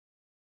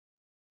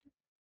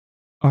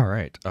All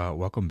right,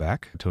 welcome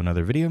back to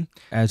another video.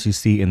 As you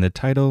see in the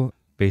title,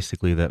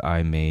 basically that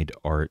I made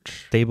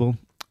Arch stable,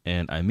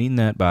 and I mean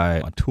that by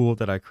a tool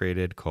that I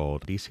created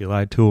called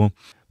Dcli tool.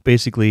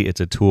 Basically, it's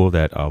a tool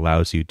that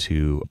allows you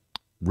to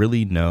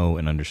really know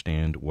and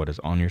understand what is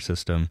on your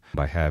system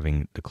by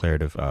having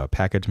declarative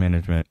package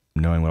management,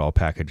 knowing what all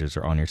packages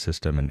are on your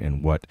system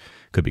and what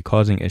could be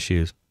causing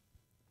issues.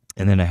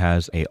 And then it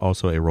has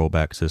also a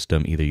rollback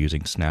system, either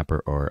using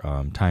Snapper or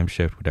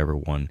Timeshift, whatever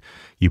one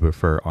you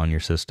prefer on your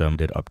system.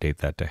 Did update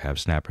that to have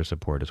Snapper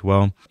support as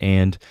well.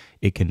 And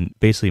it can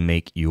basically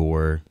make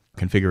your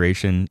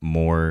configuration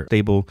more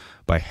stable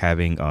by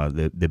having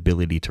the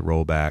ability to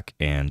roll back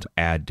and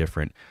add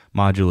different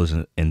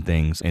modules and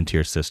things into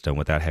your system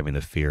without having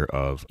the fear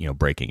of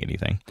breaking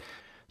anything.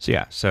 So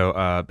yeah,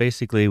 so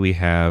basically we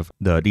have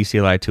the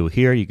Dcli tool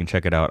here. You can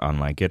check it out on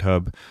my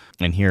GitHub.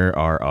 And here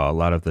are a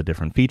lot of the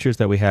different features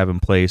that we have in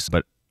place,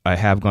 but I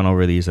have gone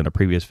over these in a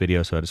previous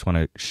video, so I just want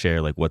to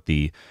share like what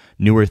the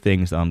newer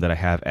things that I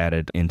have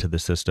added into the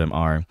system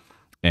are.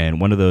 And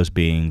one of those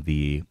being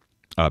the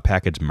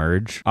package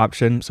merge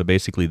option. So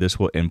basically this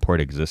will import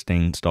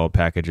existing installed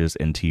packages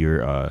into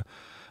your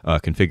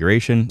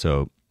configuration.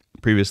 So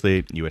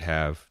previously you would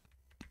have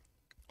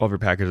all of your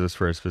packages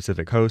for a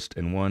specific host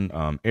in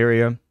one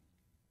area,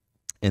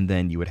 and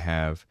then you would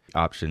have the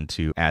option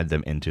to add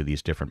them into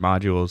these different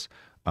modules,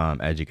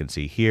 as you can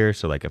see here.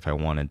 So like if I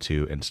wanted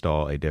to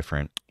install a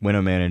different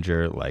window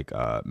manager like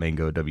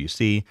Mango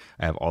WC,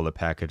 I have all the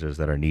packages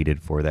that are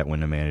needed for that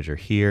window manager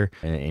here,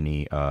 and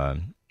any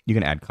you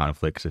can add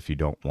conflicts if you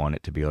don't want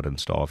it to be able to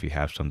install if you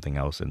have something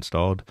else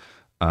installed.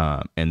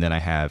 And then I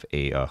have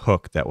a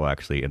hook that will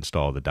actually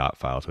install the dot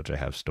files, which I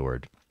have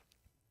stored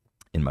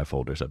in my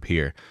folders up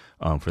here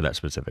for that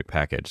specific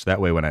package. That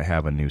way when I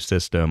have a new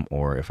system,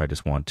 or if I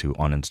just want to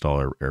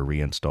uninstall or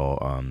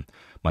reinstall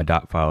my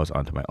dot files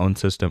onto my own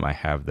system, I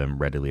have them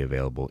readily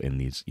available in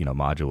these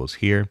modules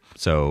here.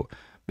 So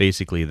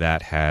basically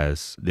that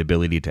has the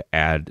ability to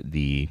add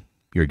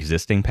your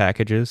existing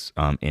packages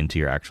into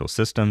your actual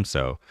system.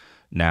 So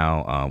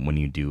now when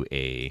you do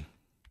a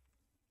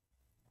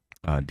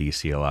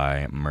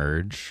Dcli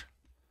Merge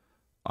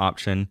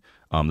option,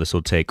 this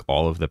will take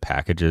all of the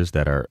packages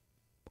that are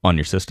on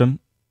your system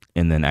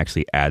and then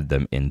actually add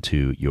them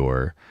into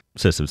your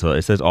system. So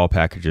it says all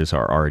packages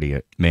are already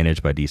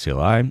managed by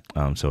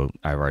Dcli. So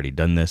I've already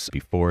done this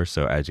before.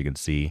 So as you can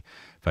see,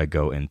 if I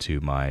go into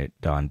my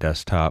Don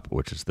desktop,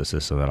 which is the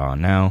system that I'm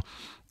on now,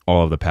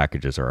 all of the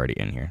packages are already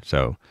in here.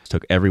 So it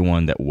took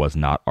everyone that was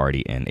not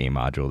already in a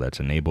module that's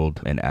enabled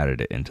and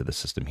added it into the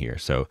system here.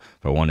 So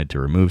if I wanted to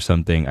remove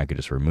something, I could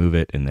just remove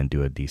it and then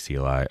do a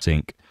Dcli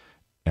sync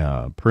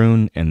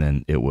prune, and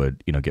then it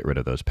would get rid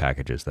of those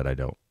packages that I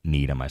don't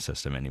need on my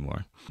system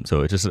anymore.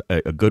 So it's just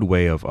a good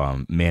way of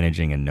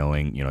managing and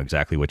knowing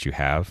exactly what you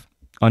have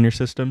on your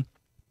system.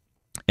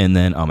 And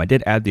then I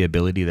did add the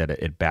ability that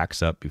it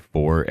backs up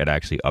before it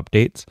actually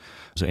updates.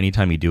 So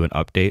anytime you do an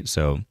update,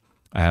 so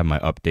I have my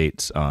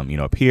updates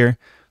up here.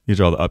 These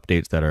are all the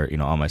updates that are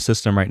on my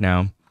system right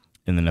now.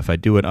 And then if I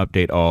do an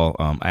update all,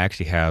 I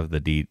actually have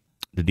the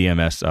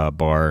DMS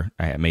bar.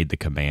 I made the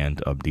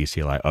command of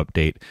Dcli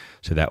update,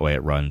 so that way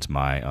it runs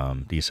my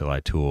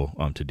Dcli tool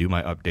to do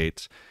my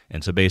updates.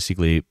 And so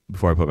basically,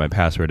 before I put my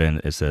password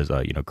in, it says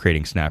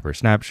creating Snapper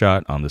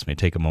snapshot. This may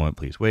take a moment,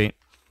 please wait.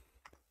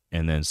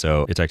 And then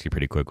so it's actually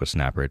pretty quick with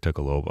Snapper. It took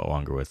a little bit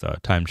longer with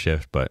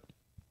Timeshift, but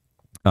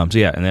so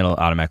yeah, and then it'll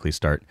automatically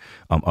start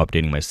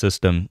updating my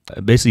system.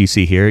 Basically, you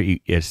see here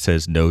it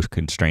says no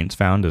constraints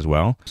found as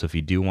well. So if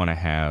you do want to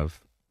have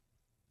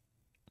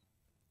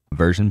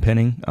version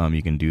pinning,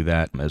 you can do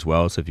that as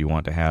well. So if you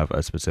want to have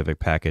a specific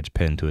package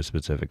pinned to a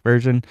specific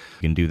version,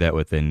 you can do that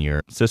within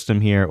your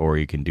system here, or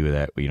you can do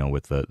that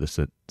with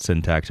the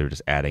syntax of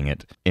just adding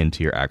it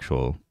into your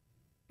actual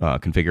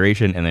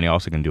configuration. And then you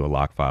also can do a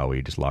lock file where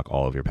you just lock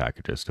all of your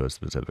packages to a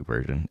specific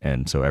version.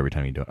 And so every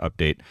time you do an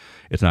update,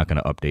 it's not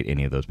going to update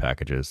any of those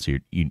packages. So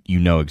you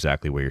know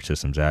exactly where your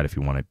system's at. If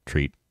you want to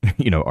treat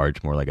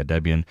Arch more like a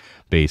Debian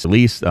based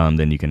release,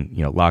 then you can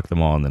lock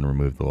them all and then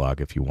remove the lock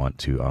if you want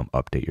to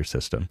update your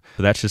system.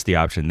 So that's just the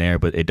option there,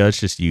 but it does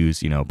just use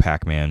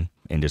Pacman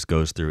and just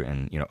goes through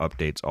and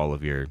updates all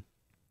of your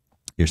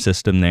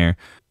system there.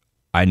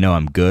 I know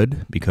I'm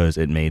good because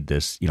it made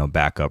this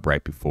backup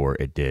right before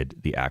it did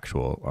the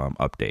actual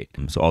update.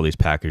 So all these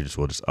packages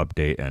will just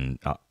update, and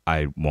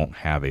I won't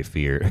have a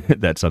fear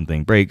that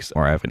something breaks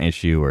or I have an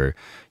issue or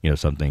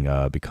something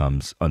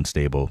becomes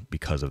unstable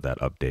because of that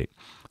update.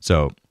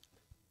 So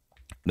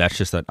that's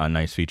just a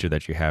nice feature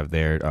that you have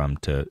there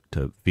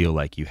to feel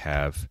like you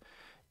have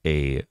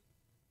to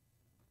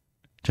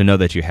know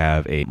that you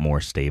have a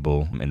more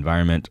stable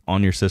environment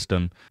on your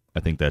system. I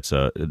think that's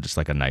just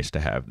like a nice to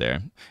have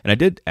there. And I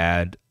did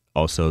add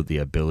also the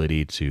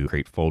ability to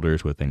create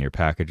folders within your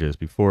packages.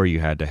 Before,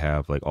 you had to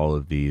have like all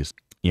of these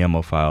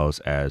YAML files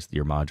as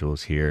your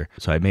modules here.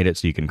 So I made it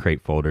so you can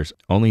create folders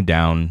only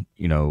down,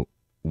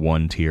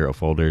 one tier of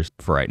folders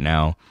for right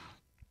now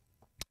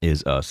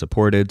is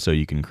supported. So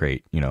you can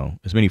create,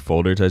 as many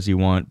folders as you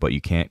want, but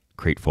you can't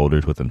create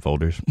folders within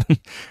folders.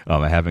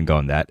 I haven't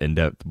gone that in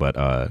depth, but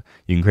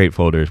you can create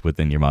folders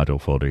within your module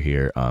folder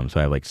here. So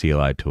I have like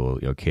CLI tool,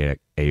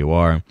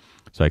 KAUR.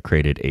 So I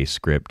created a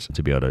script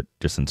to be able to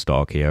just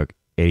install KAUR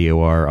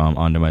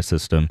onto my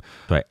system.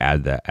 So I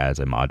add that as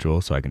a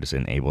module, so I can just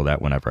enable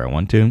that whenever I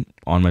want to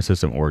on my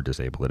system, or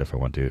disable it if I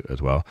want to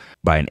as well.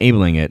 By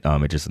enabling it,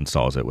 it just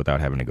installs it without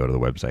having to go to the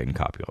website and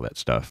copy all that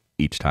stuff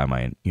each time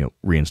I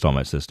reinstall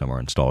my system or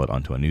install it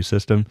onto a new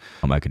system.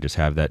 I could just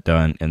have that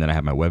done. And then I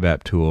have my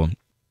Webapp tool.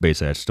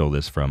 Basically, I stole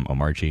this from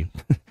Omarchi.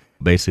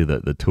 Basically,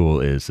 the tool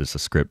is a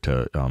script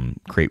to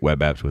create web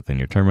apps within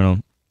your terminal,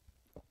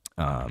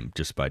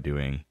 just by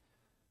doing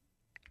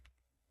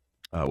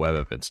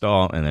Webapp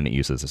install, and then it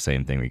uses the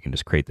same thing where you can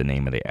just create the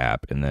name of the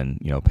app and then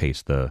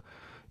paste the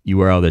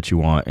URL that you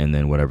want and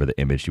then whatever the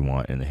image you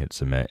want, and then hit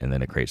submit, and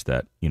then it creates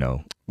that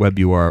web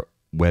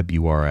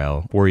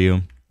URL for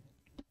you.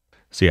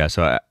 So yeah,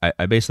 so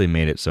I basically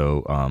made it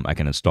so I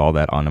can install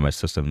that onto my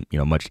system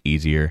much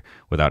easier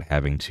without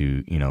having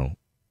to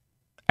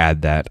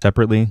add that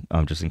separately,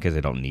 just in case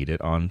I don't need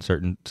it on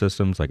certain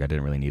systems. Like I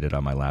didn't really need it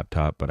on my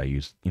laptop, but I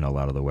use a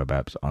lot of the web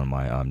apps on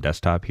my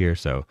desktop here,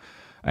 so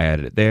I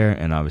added it there.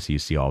 And obviously you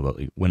see all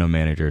the window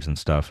managers and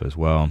stuff as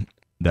well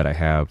that I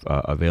have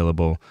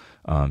available,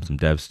 some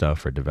dev stuff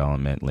for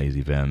development,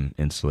 lazy Vim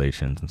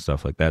installations and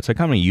stuff like that. So I'm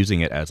kind of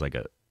using it as like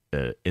a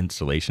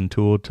installation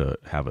tool to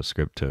have a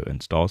script to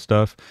install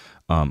stuff.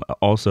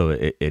 Also,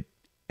 it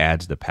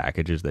adds the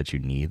packages that you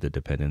need, the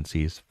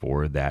dependencies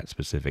for that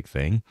specific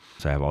thing.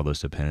 So I have all those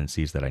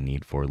dependencies that I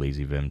need for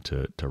lazy Vim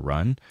to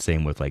run.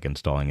 Same with like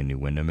installing a new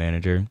window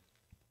manager.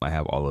 I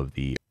have all of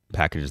the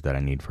packages that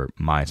I need for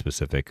my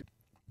specific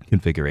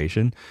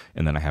configuration,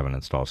 and then I have an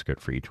install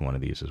script for each one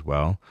of these as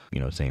well.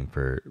 Same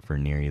for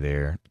Neri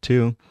there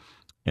too.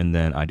 And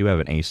then I do have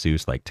an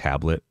ASUS like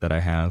tablet that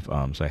I have,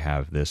 so I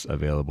have this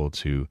available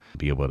to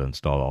be able to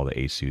install all the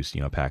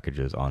ASUS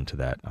packages onto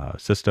that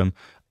system.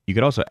 You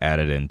could also add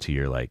it into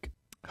your like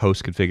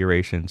host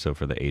configuration. So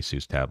for the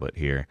ASUS tablet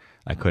here,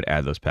 I could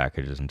add those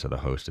packages into the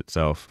host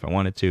itself if I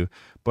wanted to,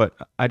 but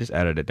I just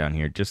added it down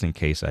here just in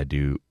case I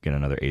do get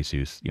another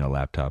ASUS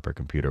laptop or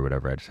computer or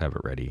whatever. I just have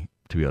it ready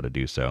to be able to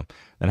do so.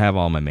 Then I have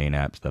all my main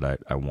apps that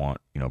I want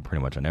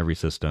pretty much on every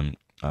system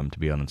to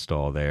be able to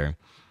install there.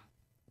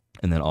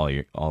 And then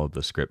all of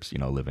the scripts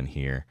live in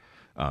here.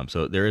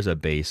 So there is a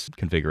base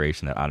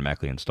configuration that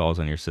automatically installs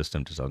on your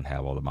system, just doesn't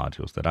have all the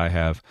modules that I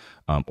have.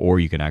 Or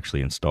you can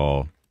actually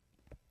install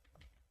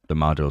the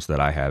modules that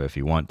I have if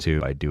you want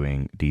to by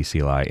doing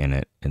Dcli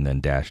init and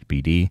then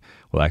 -bd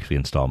will actually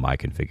install my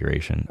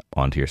configuration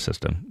onto your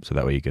system. So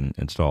that way you can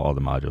install all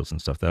the modules and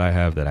stuff that I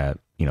have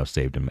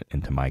saved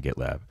into my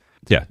GitLab.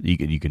 So yeah,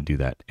 you can do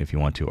that if you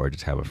want to, or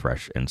just have a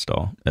fresh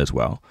install as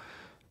well.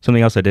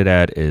 Something else I did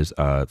add is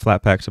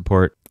Flatpak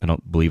support. I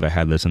don't believe I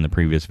had this in the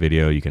previous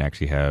video. You can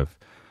actually have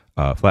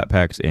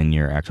Flatpaks in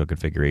your actual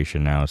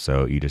configuration now.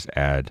 So you just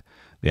add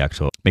the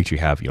actual, make sure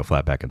you have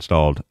Flatpak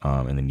installed,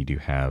 and then you do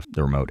have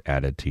the remote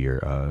added to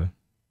your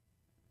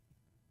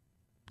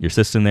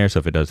system there. So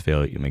if it does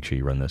fail, you make sure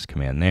you run this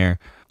command there.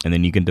 And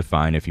then you can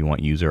define if you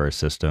want user or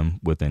system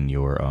within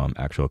your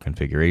actual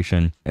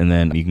configuration. And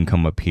then you can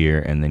come up here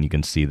and then you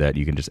can see that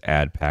you can just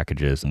add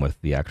packages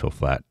with the actual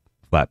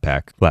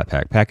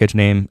Flatpak package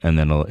name, and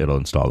then it'll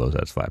install those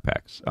as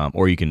Flatpaks.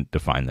 Or you can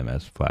define them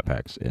as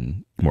Flatpaks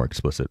in more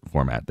explicit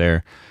format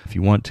there if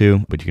you want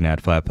to, but you can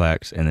add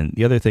Flatpaks. And then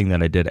the other thing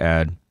that I did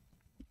add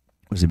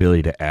was the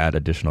ability to add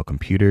additional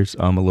computers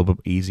a little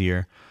bit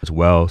easier as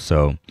well.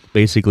 So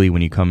basically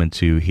when you come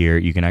into here,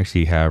 you can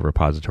actually have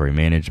repository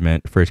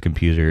management. First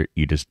computer,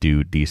 you just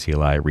do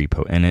Dcli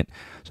repo init.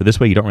 So this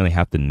way you don't really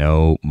have to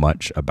know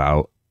much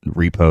about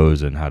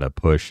repos and how to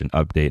push and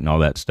update and all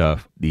that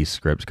stuff. These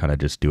scripts kind of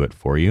just do it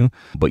for you,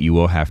 but you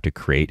will have to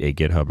create a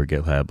GitHub or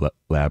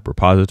GitLab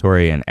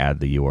repository and add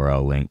the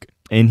URL link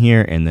in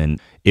here, and then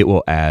it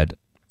will add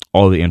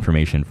all the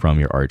information from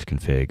your Arch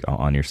config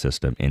on your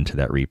system into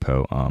that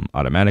repo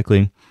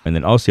automatically. And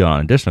then also on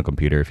an additional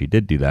computer, if you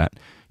did do that,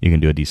 you can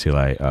do a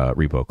Dcli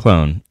repo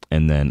clone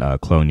and then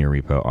clone your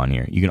repo on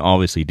here. You can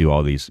obviously do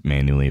all these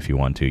manually if you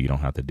want to. You don't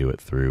have to do it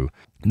through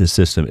the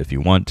system if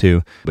you want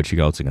to, but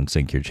you also can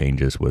sync your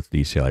changes with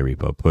Dcli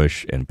repo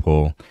push and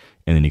pull.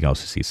 And then you can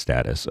also see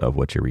status of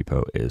what your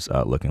repo is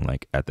looking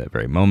like at that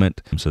very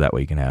moment. So that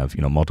way you can have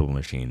multiple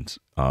machines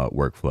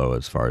workflow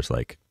as far as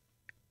like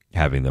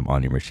having them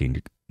on your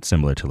machine,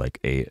 similar to like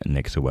a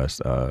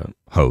NixOS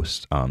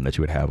host that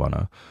you would have on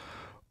a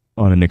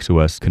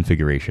NixOS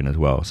configuration as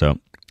well. So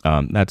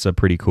that's a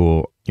pretty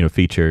cool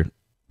feature.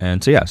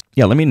 And so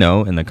yeah, let me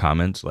know in the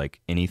comments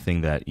like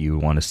anything that you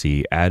want to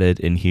see added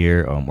in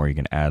here, or you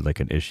can add like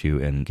an issue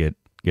in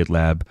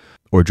GitLab,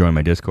 or join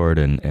my Discord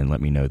and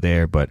let me know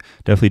there. But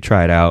definitely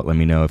try it out. Let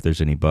me know if there's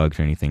any bugs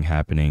or anything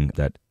happening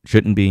that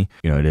shouldn't be.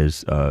 It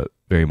is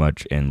very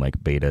much in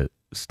like beta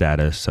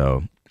status,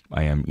 so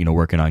I am,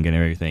 working on getting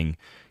everything,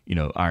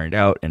 ironed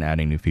out and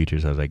adding new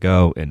features as I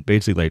go. And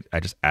basically, like,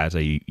 I just, as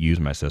I use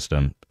my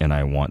system and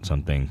I want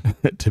something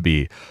to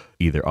be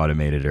either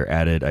automated or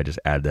added, I just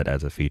add that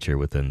as a feature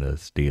within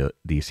this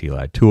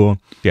Dcli tool.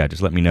 Yeah,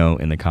 just let me know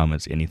in the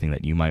comments anything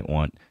that you might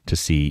want to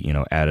see,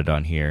 added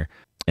on here.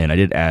 And I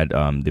did add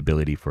the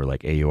ability for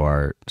like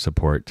AUR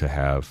support to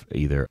have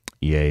either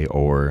EA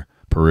or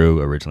Peru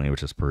originally,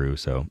 which is Peru.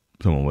 So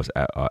someone was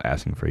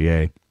asking for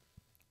EA.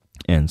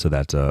 And so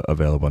that's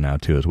available now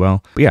too as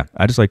well. But yeah,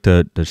 I just like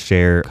to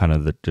share kind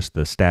of just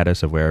the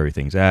status of where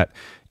everything's at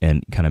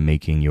and kind of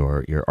making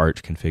your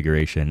Arch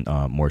configuration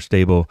more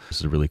stable. This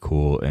is a really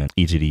cool and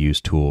easy to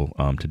use tool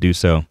to do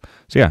so.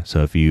 So yeah,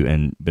 so if you've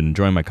been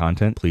enjoying my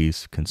content,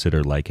 please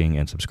consider liking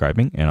and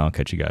subscribing, and I'll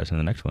catch you guys in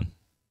the next one.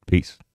 Peace.